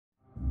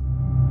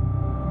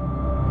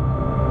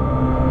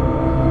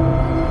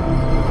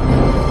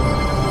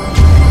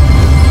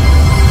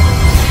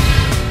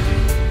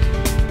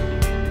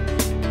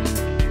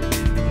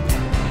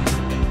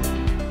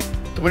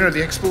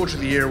the Exporter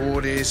of the Year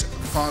award is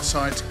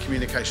FarSite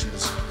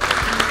Communications.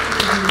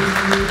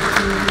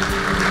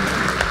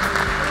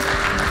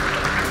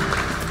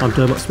 I'm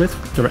Dermot Smith,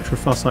 Director of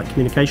FarSite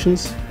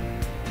Communications.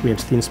 We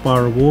enter the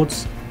Inspire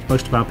Awards.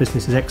 Most of our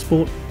business is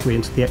export. We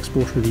enter the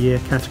Exporter of the Year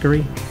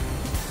category.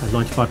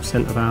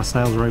 95% of our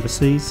sales are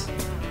overseas.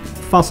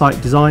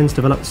 FarSite designs,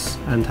 develops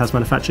and has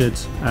manufactured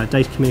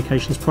data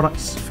communications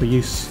products for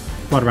use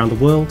right around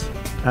the world,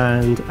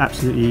 and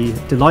absolutely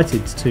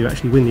delighted to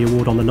actually win the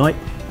award on the night.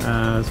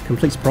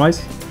 Complete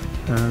surprise.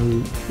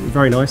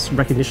 Very nice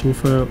recognition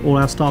for all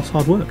our staff's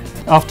hard work.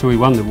 After we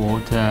won the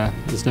award,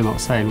 as Dermot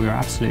was saying, we were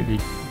absolutely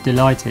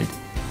delighted.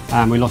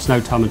 We lost no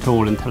time at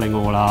all in telling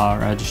all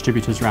our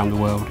distributors around the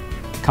world.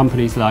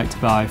 Companies like to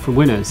buy from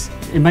winners.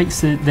 It makes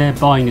their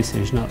buying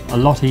decision a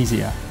lot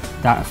easier.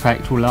 That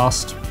effect will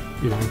last,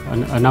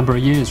 a number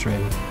of years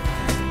really.